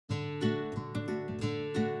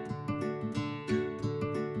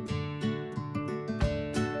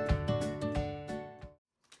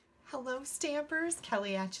Hello Stampers,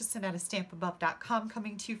 Kelly Acheson at stampabove.com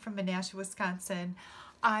coming to you from Menasha, Wisconsin.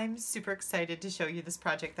 I'm super excited to show you this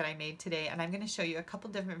project that I made today, and I'm going to show you a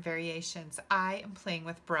couple different variations. I am playing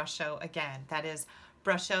with Brusho again, that is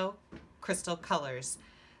Brusho Crystal Colours.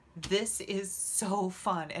 This is so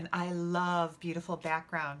fun and I love beautiful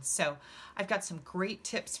backgrounds. So I've got some great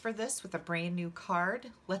tips for this with a brand new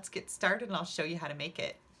card. Let's get started and I'll show you how to make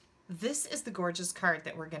it. This is the gorgeous card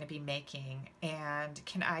that we're going to be making, and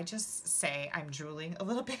can I just say I'm drooling a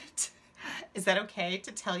little bit? Is that okay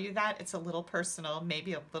to tell you that? It's a little personal,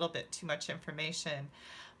 maybe a little bit too much information,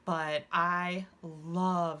 but I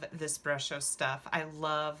love this Brusho stuff. I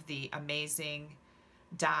love the amazing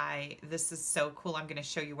dye. This is so cool. I'm going to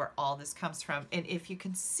show you where all this comes from, and if you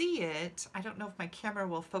can see it, I don't know if my camera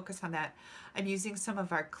will focus on that. I'm using some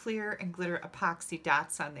of our clear and glitter epoxy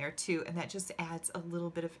dots on there too, and that just adds a little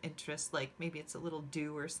bit of interest, like maybe it's a little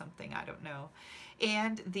dew or something, I don't know.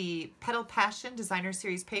 And the Petal Passion Designer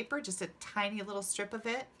Series paper, just a tiny little strip of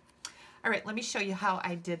it. All right, let me show you how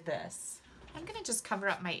I did this. I'm going to just cover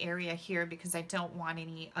up my area here because I don't want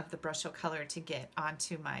any of the Brusho color to get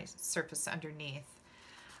onto my surface underneath.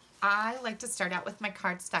 I like to start out with my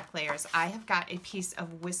cardstock layers. I have got a piece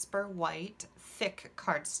of Whisper White thick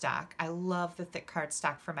cardstock. I love the thick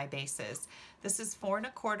cardstock for my bases. This is 4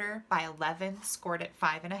 1/4 by 11, scored at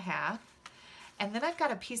 5 1/2. And then I've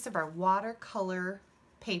got a piece of our watercolor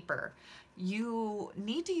paper. You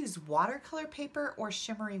need to use watercolor paper or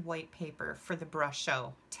shimmery white paper for the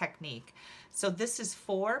Brusho technique. So this is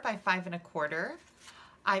 4 by 5 1/4.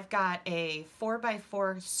 I've got a 4 by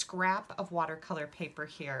 4 scrap of watercolor paper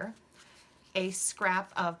here, a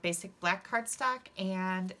scrap of basic black cardstock,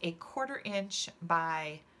 and a 1/4 inch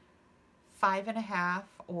by 5 1/2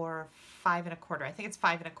 or 5 1/4. I think it's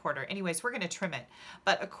 5 1/4. Anyways, we're going to trim it,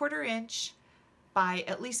 but a 1/4 inch by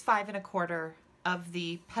at least 5 1/4 of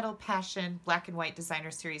the Petal Passion Black and White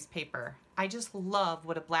Designer Series paper. I just love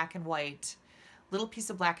what a black and white, little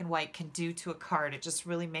piece of black and white can do to a card. It just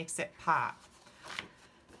really makes it pop.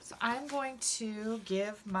 So I'm going to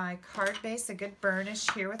give my card base a good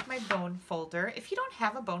burnish here with my bone folder. If you don't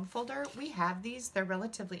have a bone folder, we have these. They're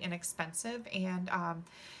relatively inexpensive, and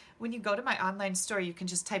when you go to my online store, you can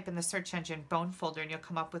just type in the search engine bone folder and you'll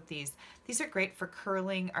come up with these. These are great for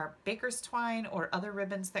curling our baker's twine or other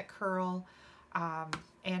ribbons that curl,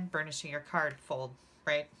 and burnishing your card fold,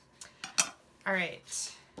 right? All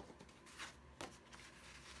right.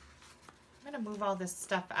 I'm going to move all this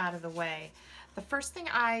stuff out of the way. The first thing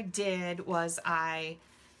I did was I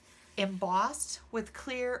embossed with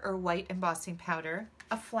clear or white embossing powder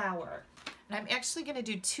a flower. And I'm actually going to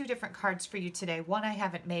do 2 different cards for you today. One I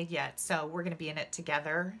haven't made yet, so we're going to be in it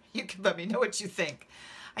together. You can let me know what you think.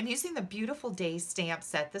 I'm using the Beautiful Days stamp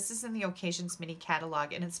set. This is in the Occasions mini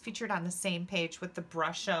catalog, and it's featured on the same page with the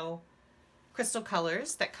Brusho Crystal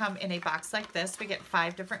Colours that come in a box like this. We get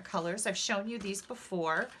 5 different colors. I've shown you these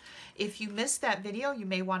before. If you missed that video, you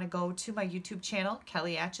may want to go to my YouTube channel,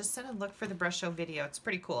 Kelly Acheson, and look for the Brusho video. It's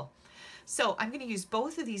pretty cool. So I'm going to use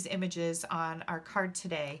both of these images on our card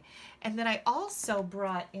today. And then I also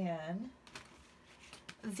brought in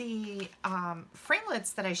the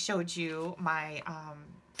framelits that I showed you, my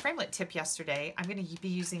framelit tip yesterday. I'm going to be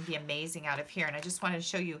using the Amazing out of here, and I just wanted to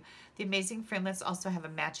show you the Amazing framelits also have a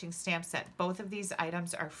matching stamp set. Both of these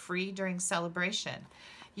items are free during celebration.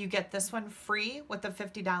 You get this one free with a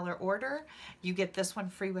 $50 order. You get this one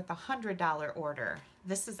free with a $100 order.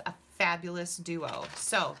 This is a fabulous duo.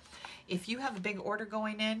 So if you have a big order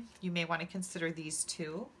going in, you may want to consider these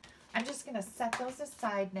 2. I'm just going to set those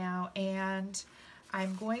aside now, and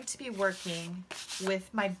I'm going to be working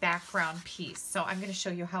with my background piece. So I'm going to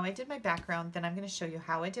show you how I did my background, then I'm going to show you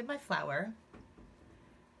how I did my flower.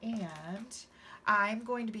 And I'm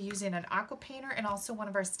going to be using an aqua painter and also one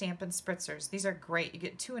of our Stampin' Spritzers. These are great. You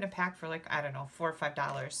get 2 in a pack for like, I don't know, $4 or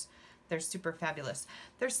 $5. They're super fabulous.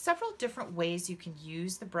 There's several different ways you can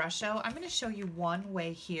use the Brusho. I'm going to show you one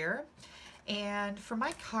way here. And for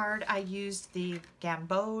my card, I used the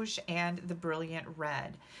Gamboge and the Brilliant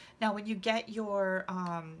Red. Now, when you get your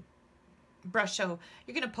Brusho,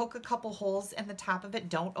 you're going to poke a couple holes in the top of it.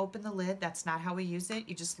 Don't open the lid. That's not how we use it.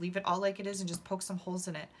 You just leave it all like it is and just poke some holes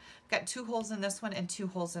in it. I've got 2 holes in this one and 2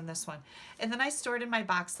 holes in this one. And then I store it in my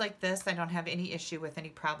box like this. I don't have any issue with any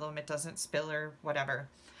problem. It doesn't spill or whatever.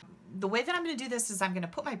 The way that I'm going to do this is I'm going to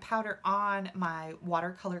put my powder on my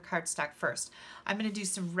watercolor cardstock first. I'm going to do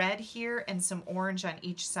some red here and some orange on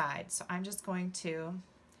each side. So I'm just going to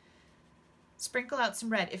sprinkle out some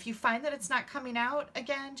red. If you find that it's not coming out,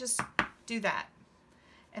 again, just do that.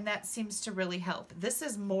 And that seems to really help. This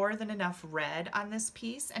is more than enough red on this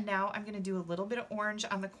piece, and now I'm going to do a little bit of orange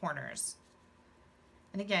on the corners.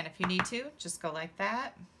 And again, if you need to, just go like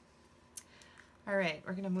that. All right,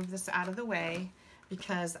 we're gonna move this out of the way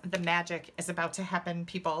because the magic is about to happen,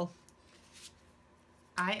 people.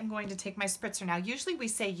 I am going to take my spritzer. Now, usually we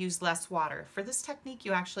say use less water. For this technique,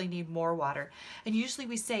 you actually need more water. And usually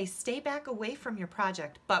we say stay back away from your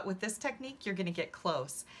project, but with this technique, you're gonna get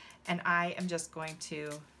close. And I am just going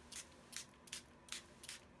to,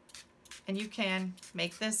 and you can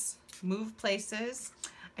make this move places.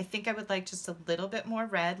 I think I would like just a little bit more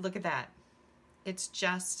red. Look at that. It's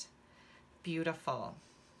just beautiful.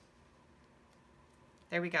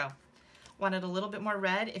 There we go. Want it a little bit more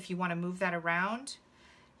red. If you want to move that around,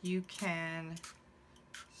 you can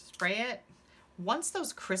spray it. Once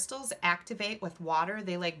those crystals activate with water,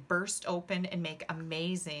 they like burst open and make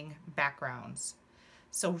amazing backgrounds.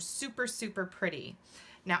 So super, super pretty.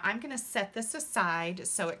 Now I'm gonna set this aside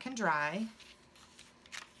so it can dry.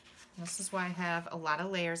 This is why I have a lot of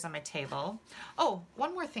layers on my table. Oh,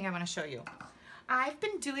 one more thing I wanna show you. I've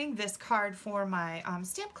been doing this card for my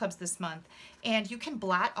stamp clubs this month, and you can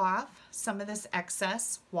blot off some of this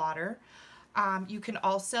excess water. You can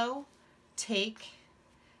also take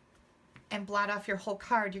and blot off your whole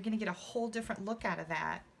card. You're gonna get a whole different look out of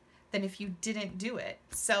that than if you didn't do it.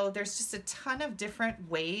 So there's just a ton of different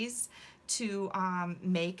ways to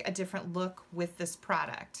make a different look with this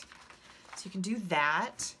product. So you can do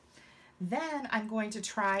that. Then I'm going to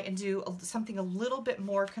try and do something a little bit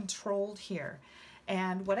more controlled here.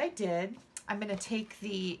 And what I did, I'm gonna take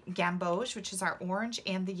the gamboge, which is our orange,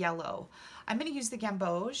 and the yellow. I'm gonna use the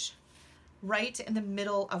gamboge right in the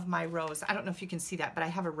middle of my rose. I don't know if you can see that, but I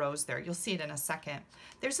have a rose there. You'll see it in a second.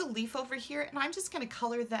 There's a leaf over here, and I'm just gonna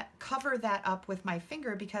cover that up with my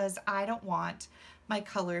finger because I don't want my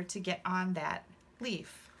color to get on that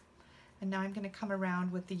leaf. And now I'm gonna come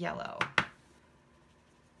around with the yellow.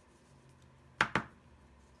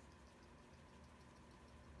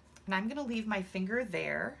 And I'm gonna leave my finger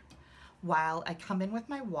there while I come in with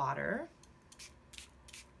my water.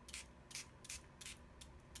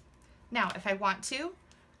 Now, if I want to,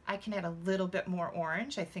 I can add a little bit more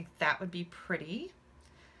orange. I think that would be pretty.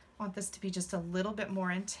 I want this to be just a little bit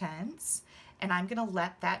more intense, and I'm gonna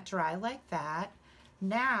let that dry like that.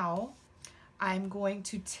 Now, I'm going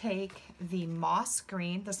to take the moss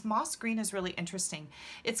green. This moss green is really interesting.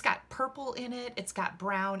 It's got purple in it, it's got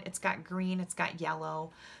brown, it's got green, it's got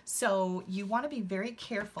yellow. So you wanna be very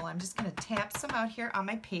careful. I'm just gonna tap some out here on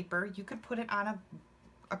my paper. You could put it on a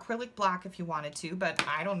acrylic block if you wanted to, but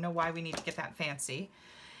I don't know why we need to get that fancy.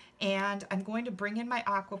 And I'm going to bring in my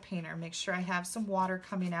aqua painter, make sure I have some water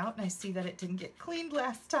coming out, and I see that it didn't get cleaned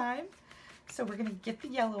last time. So we're gonna get the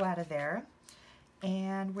yellow out of there.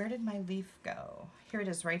 And where did my leaf go? Here it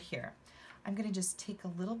is right here. I'm gonna just take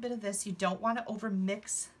a little bit of this. You don't wanna over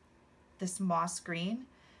mix this moss green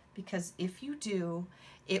because if you do,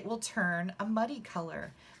 it will turn a muddy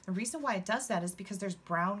color. The reason why it does that is because there's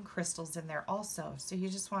brown crystals in there also. So you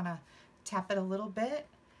just wanna tap it a little bit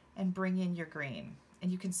and bring in your green.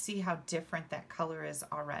 And you can see how different that color is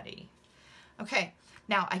already. Okay,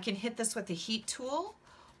 now I can hit this with the heat tool,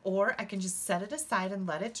 or I can just set it aside and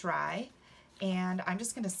let it dry. And I'm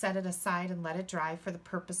just gonna set it aside and let it dry for the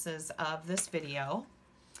purposes of this video.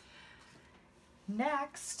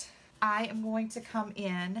 Next, I am going to come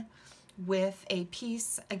in with a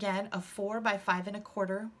piece, again, of 4 by 5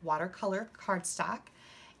 1/4 watercolor cardstock.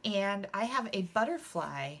 And I have a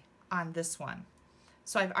butterfly on this one.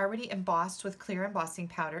 So I've already embossed with clear embossing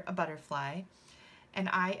powder a butterfly. And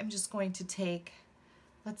I am just going to take,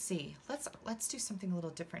 let's see, let's do something a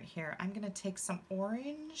little different here. I'm gonna take some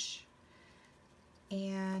orange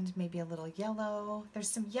and maybe a little yellow. There's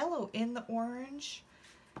some yellow in the orange,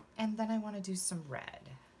 and then I want to do some red.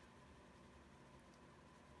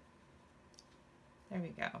 There we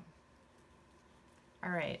go. All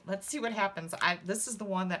right, let's see what happens. This is the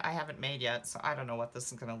one that I haven't made yet, so I don't know what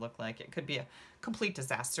this is going to look like. It could be a complete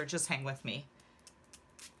disaster. Just hang with me.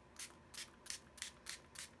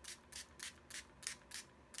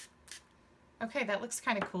 Okay, that looks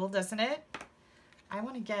kind of cool, doesn't it? I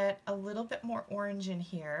want to get a little bit more orange in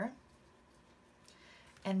here.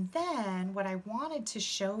 And then what I wanted to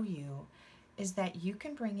show you is that you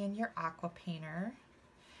can bring in your aqua painter,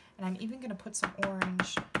 and I'm even going to put some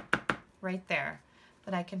orange right there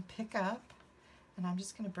that I can pick up, and I'm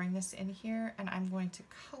just going to bring this in here, and I'm going to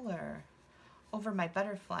color over my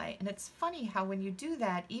butterfly. And it's funny how when you do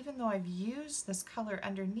that, even though I've used this color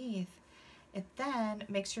underneath, it then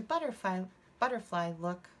makes your butterfly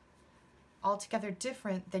look altogether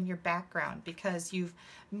different than your background because you've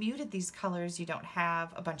muted these colors. You don't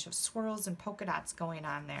have a bunch of swirls and polka dots going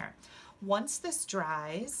on there. Once this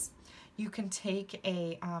dries, You can take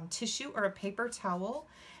a tissue or a paper towel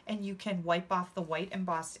and you can wipe off the white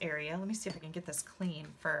embossed area. Let me see if I can get this clean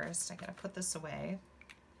first. I gotta put this away.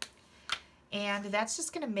 And that's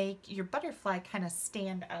just gonna make your butterfly kind of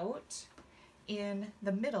stand out in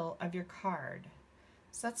the middle of your card.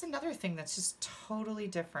 So that's another thing that's just totally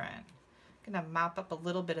different. I'm gonna mop up a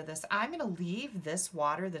little bit of this. I'm gonna leave this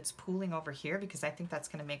water that's pooling over here because I think that's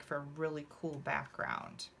gonna make for a really cool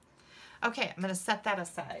background. Okay, I'm gonna set that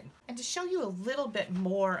aside. And to show you a little bit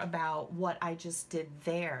more about what I just did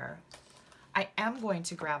there, I am going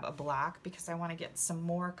to grab a block because I wanna get some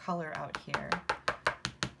more color out here.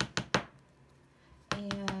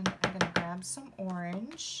 And I'm gonna grab some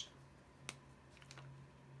orange.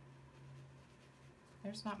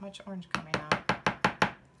 There's not much orange coming out.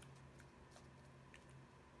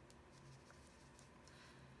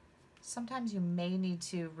 Sometimes you may need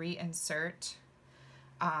to reinsert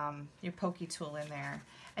your pokey tool in there.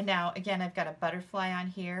 And now again, I've got a butterfly on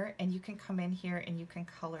here, and you can come in here and you can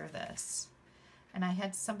color this. And I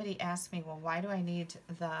had somebody ask me, well, why do I need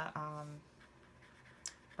the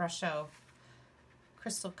Brusho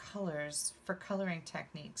Crystal Colours for coloring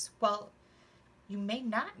techniques? Well, you may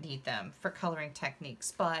not need them for coloring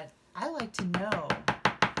techniques, but I like to know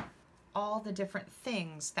all the different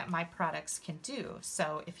things that my products can do.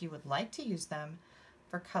 So if you would like to use them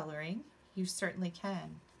for coloring, you certainly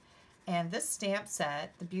can. And this stamp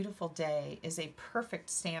set, The Beautiful Day, is a perfect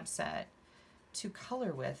stamp set to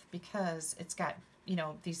color with because it's got, you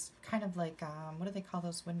know, these kind of like, what do they call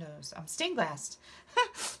those windows? Stained glass.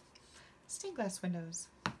 Stained glass windows.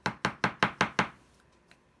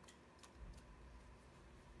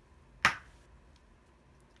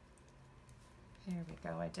 There we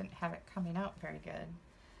go. I didn't have it coming out very good.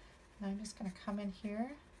 Now I'm just going to come in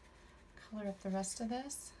here, color up the rest of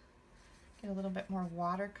this, get a little bit more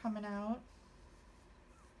water coming out.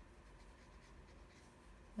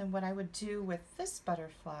 Then what I would do with this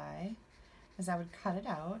butterfly is I would cut it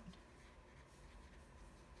out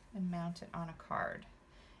and mount it on a card.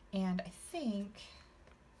 And I think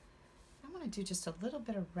I want to do just a little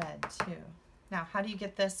bit of red too. Now, how do you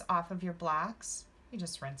get this off of your blocks? You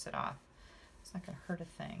just rinse it off. It's not going to hurt a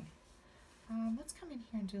thing. Let's come in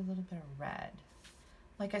here and do a little bit of red.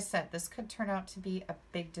 Like I said, this could turn out to be a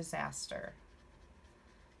big disaster.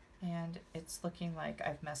 And it's looking like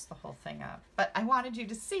I've messed the whole thing up. But I wanted you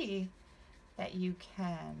to see that you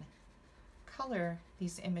can color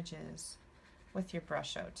these images with your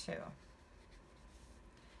Brusho too.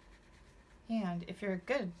 And if you're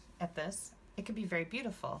good at this, it could be very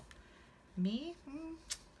beautiful. Me,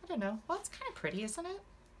 I don't know. Well, it's kind of pretty, isn't it?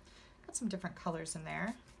 Got some different colors in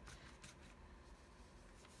there.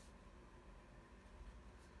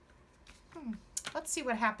 Let's see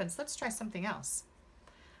what happens. Let's try something else.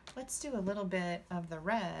 Let's do a little bit of the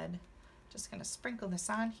red. Just gonna sprinkle this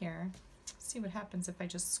on here. See what happens if I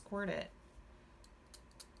just squirt it.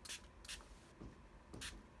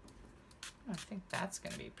 I think that's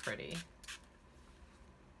gonna be pretty.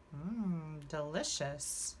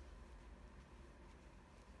 Delicious.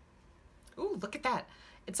 Ooh, look at that.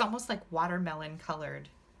 It's almost like watermelon colored.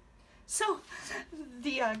 So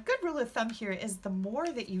the good rule of thumb here is the more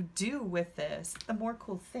that you do with this, the more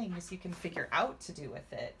cool things you can figure out to do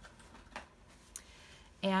with it.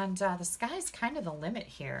 And the sky's kind of the limit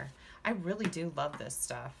here. I really do love this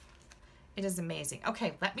stuff. It is amazing.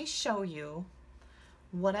 Okay, let me show you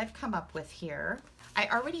what I've come up with here. I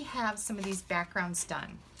already have some of these backgrounds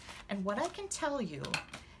done. And what I can tell you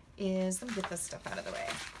is, let me get this stuff out of the way.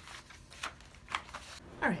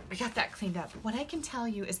 All right, we got that cleaned up. What I can tell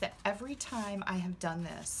you is that every time I have done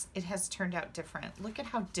this, it has turned out different. Look at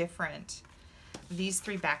how different these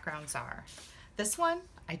three backgrounds are. This one,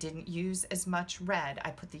 I didn't use as much red.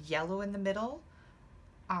 I put the yellow in the middle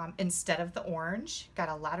instead of the orange. Got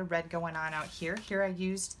a lot of red going on out here. Here I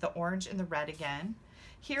used the orange and the red again.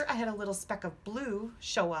 Here I had a little speck of blue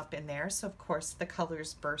show up in there, so of course the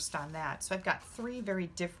colors burst on that. So I've got three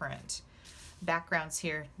very different backgrounds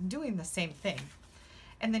here doing the same thing.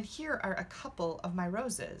 And then here are a couple of my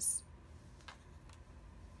roses.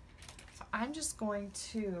 So I'm just going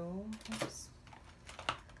to,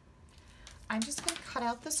 cut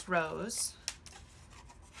out this rose.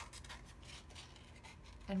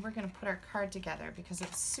 And we're gonna put our card together because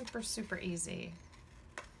it's super, super easy.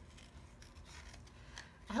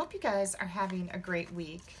 I hope you guys are having a great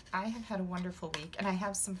week. I have had a wonderful week, and I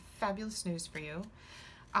have some fabulous news for you.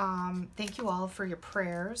 Thank you all for your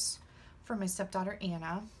prayers for my stepdaughter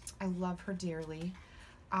Anna. I love her dearly.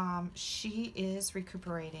 She is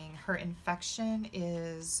recuperating. Her infection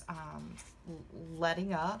is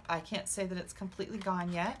letting up. I can't say that it's completely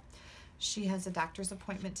gone yet. She has a doctor's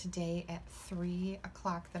appointment today at 3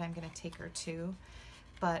 o'clock that I'm going to take her to.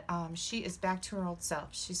 But she is back to her old self.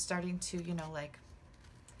 She's starting to, you know, like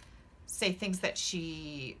say things that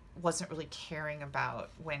she wasn't really caring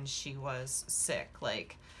about when she was sick.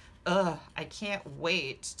 Like, ugh, I can't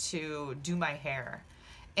wait to do my hair.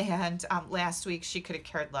 And last week she could have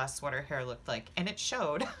cared less what her hair looked like, and it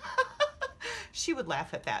showed. She would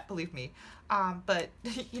laugh at that, believe me. But,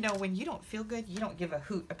 you know, when you don't feel good, you don't give a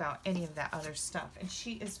hoot about any of that other stuff. And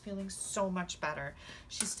she is feeling so much better.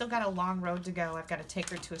 She's still got a long road to go. I've got to take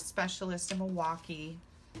her to a specialist in Milwaukee.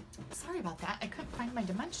 Sorry about that. I couldn't find my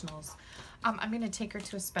dimensionals. I'm going to take her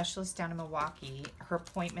to a specialist down in Milwaukee. Her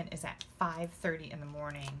appointment is at 5:30 in the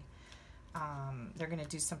morning. They're going to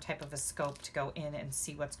do some type of a scope to go in and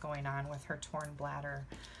see what's going on with her torn bladder.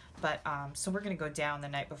 But so we're going to go down the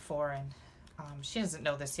night before, and she doesn't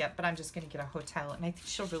know this yet, but I'm just going to get a hotel, and I think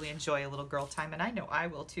she'll really enjoy a little girl time, and I know I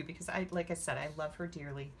will too, because like I said, I love her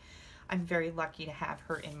dearly. I'm very lucky to have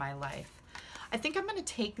her in my life. I think I'm going to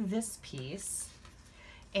take this piece,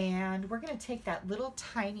 and we're going to take that little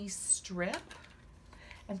tiny strip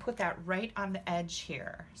and put that right on the edge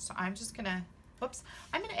here. So I'm just going to, whoops,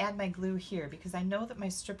 I'm going to add my glue here because I know that my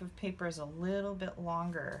strip of paper is a little bit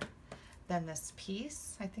longer than this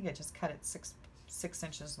piece. I think I just cut it six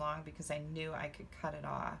inches long because I knew I could cut it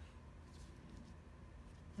off.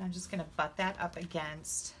 And I'm just going to butt that up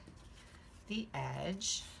against the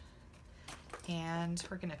edge, and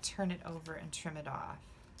we're going to turn it over and trim it off.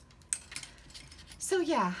 So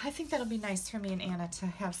yeah, I think that'll be nice for me and Anna to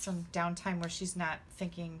have some downtime where she's not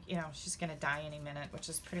thinking, you know, she's going to die any minute, which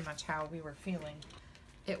is pretty much how we were feeling.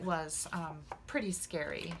 It was pretty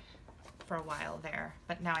scary for a while there,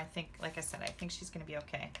 but now I think, like I said, I think she's going to be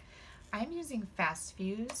okay. I'm using Fast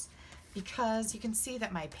Fuse because you can see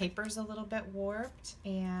that my paper's a little bit warped,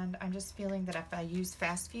 and I'm just feeling that if I use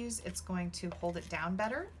Fast Fuse, it's going to hold it down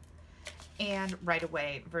better and right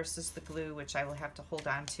away versus the glue, which I will have to hold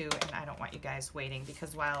on to, and I don't want you guys waiting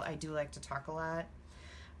because while I do like to talk a lot,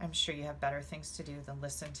 I'm sure you have better things to do than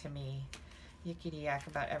listen to me yickety-yak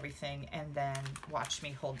about everything and then watch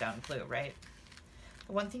me hold down glue, right?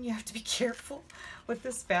 The one thing you have to be careful with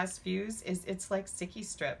this Fast Fuse is it's like sticky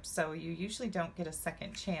strips, so you usually don't get a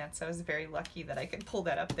second chance. I was very lucky that I could pull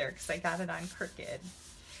that up there because I got it on crooked.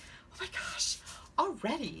 Oh my gosh,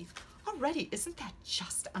 already, isn't that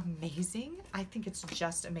just amazing? I think it's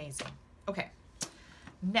just amazing. Okay,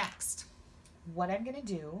 next, what I'm gonna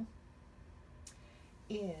do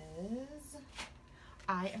is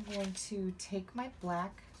I am going to take my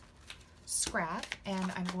black scrap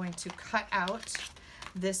and I'm going to cut out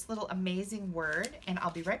this little amazing word, and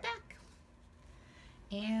I'll be right back.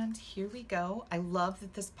 And here we go. I love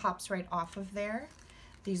that this pops right off of there.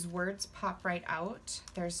 These words pop right out.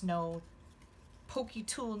 There's no pokey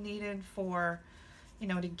tool needed for, you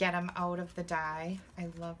know, to get them out of the die. I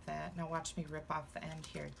love that. Now watch me rip off the end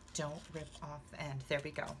here. Don't rip off the end. There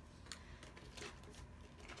we go.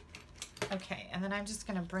 Okay, and then I'm just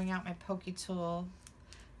gonna bring out my pokey tool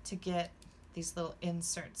to get these little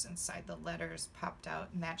inserts inside the letters popped out,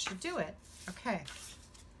 and that should do it. Okay.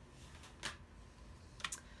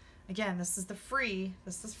 Again, this is free.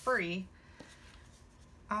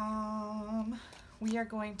 We are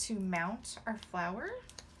going to mount our flower.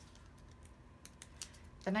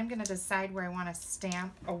 Then I'm gonna decide where I wanna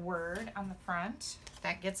stamp a word on the front.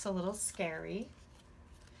 That gets a little scary.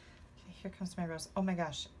 Okay, here comes my rose. Oh my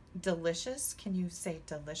gosh, delicious. Can you say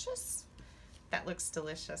delicious? That looks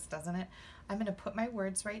delicious, doesn't it? I'm gonna put my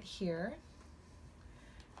words right here.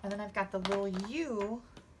 And then I've got the little U.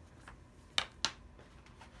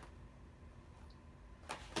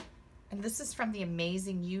 And this is from the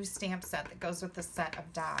Amazing U stamp set that goes with the set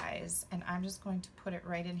of dies. And I'm just going to put it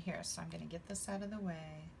right in here. So I'm gonna get this out of the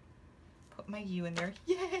way. Put my U in there,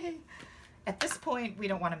 yay! At this point, we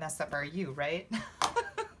don't wanna mess up our U, right?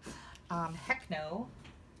 Heck no.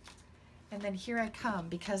 And then here I come,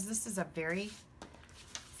 because this is a very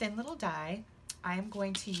thin little die, I am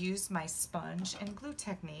going to use my sponge and glue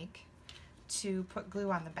technique to put glue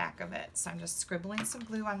on the back of it. So I'm just scribbling some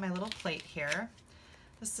glue on my little plate here.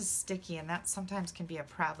 This is sticky, and that sometimes can be a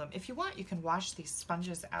problem. If you want, you can wash these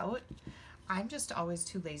sponges out. I'm just always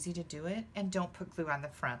too lazy to do it, and don't put glue on the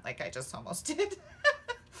front like I just almost did.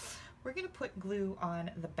 We're gonna put glue on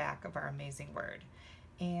the back of our amazing word.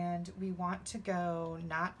 And we want to go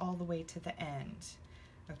not all the way to the end.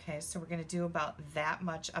 Okay, so we're gonna do about that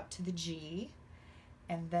much up to the G,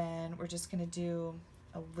 and then we're just gonna do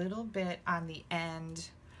a little bit on the end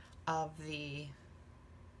of the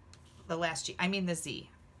last G, I mean the Z,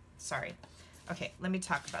 sorry. Okay, let me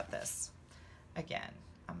talk about this. Again,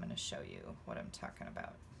 I'm gonna show you what I'm talking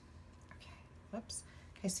about. Whoops.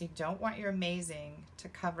 Okay, so you don't want your amazing to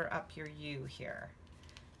cover up your U here.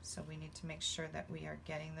 So we need to make sure that we are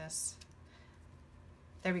getting this.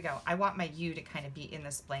 There we go. I want my U to kind of be in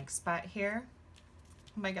this blank spot here.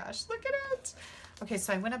 Oh my gosh, look at it. Okay,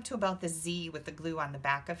 so I went up to about the Z with the glue on the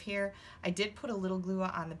back of here. I did put a little glue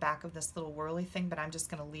on the back of this little whirly thing, but I'm just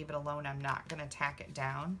gonna leave it alone. I'm not gonna tack it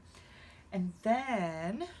down. And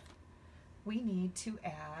then we need to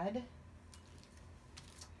add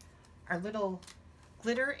our little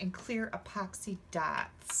glitter and clear epoxy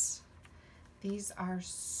dots. These are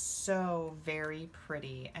so very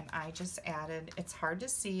pretty, and I just added, it's hard to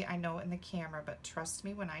see, I know in the camera, but trust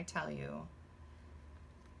me when I tell you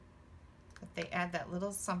that they add that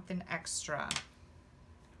little something extra.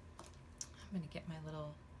 I'm gonna get my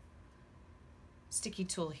little sticky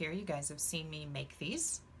tool here. You guys have seen me make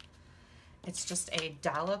these. It's just a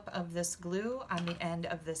dollop of this glue on the end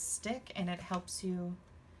of this stick, and it helps you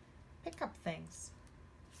pick up things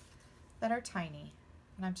that are tiny.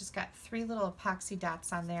 And I've just got 3 little epoxy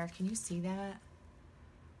dots on there. Can you see that?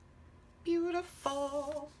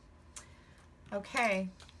 Beautiful. Okay.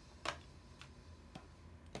 I'm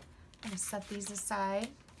going to set these aside.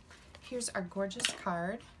 Here's our gorgeous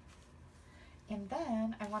card. And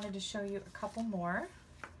then I wanted to show you a couple more.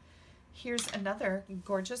 Here's another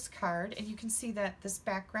gorgeous card, and you can see that this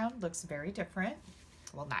background looks very different.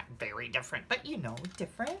 Well, not very different, but you know,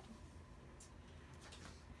 different.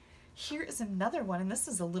 Here is another one, and this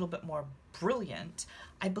is a little bit more brilliant.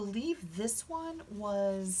 I believe this one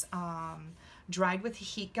was dried with a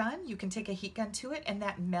heat gun. You can take a heat gun to it, and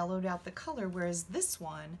that mellowed out the color, whereas this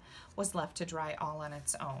one was left to dry all on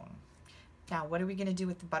its own. Now, what are we gonna do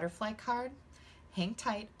with the butterfly card? Hang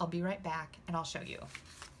tight, I'll be right back, and I'll show you.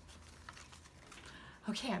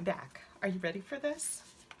 Okay, I'm back. Are you ready for this?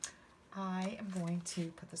 I am going to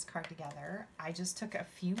put this card together. I just took a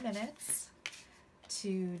few minutes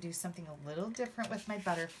to do something a little different with my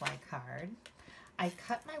butterfly card. I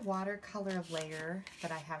cut my watercolor layer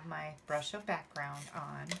that I have my Brusho background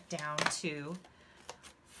on down to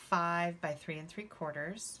 5 by 3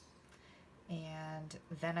 3/4, and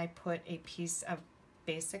then I put a piece of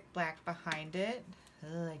basic black behind it.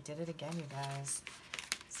 Ugh, I did it again, you guys.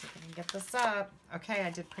 See if I can get this up. Okay, I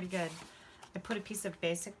did pretty good. I put a piece of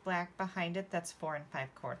basic black behind it that's 4 5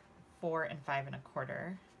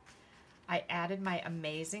 1/4. I added my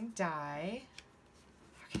amazing dye.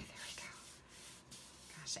 Okay, there we go.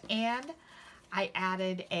 Gosh, and I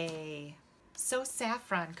added a So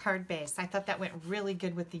Saffron card base. I thought that went really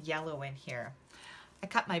good with the yellow in here. I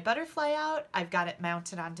cut my butterfly out. I've got it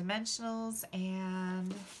mounted on dimensionals,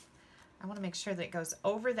 and I want to make sure that it goes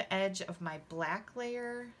over the edge of my black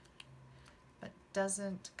layer, but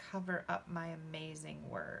doesn't cover up my amazing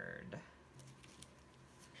word.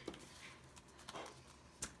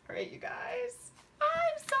 All right, you guys.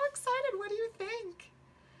 I'm so excited. What do you think?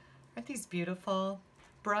 Aren't these beautiful?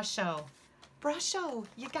 Brusho. Brusho,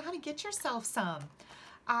 you gotta get yourself some.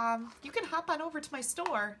 You can hop on over to my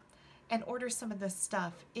store and order some of this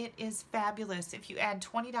stuff. It is fabulous. If you add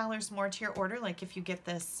 $20 more to your order, like if you get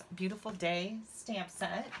this beautiful day stamp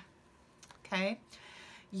set, okay,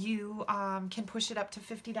 you can push it up to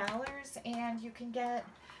 $50, and you can get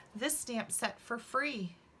this stamp set for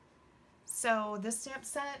free. So this stamp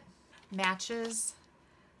set matches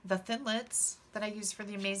the Thinlits that I use for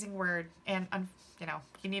the amazing word, and you know,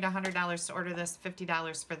 you need $100 to order this,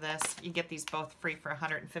 $50 for this. You get these both free for a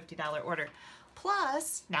 $150 order.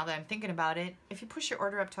 Plus, now that I'm thinking about it, if you push your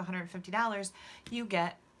order up to $150, you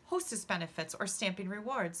get hostess benefits or stamping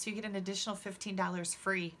rewards. So you get an additional $15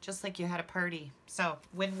 free, just like you had a party. So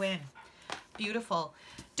win-win. Beautiful.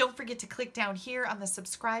 Don't forget to click down here on the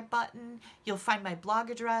subscribe button. You'll find my blog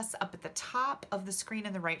address up at the top of the screen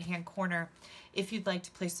in the right-hand corner. If you'd like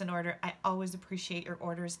to place an order, I always appreciate your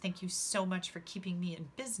orders. Thank you so much for keeping me in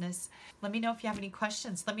business. Let me know if you have any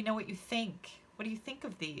questions. Let me know what you think. What do you think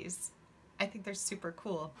of these? I think they're super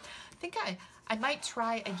cool. I think I might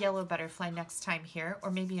try a yellow butterfly next time here,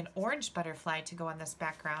 or maybe an orange butterfly to go on this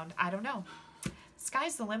background. I don't know.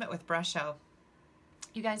 Sky's the limit with Brusho.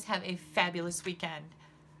 You guys have a fabulous weekend.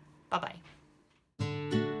 Bye-bye.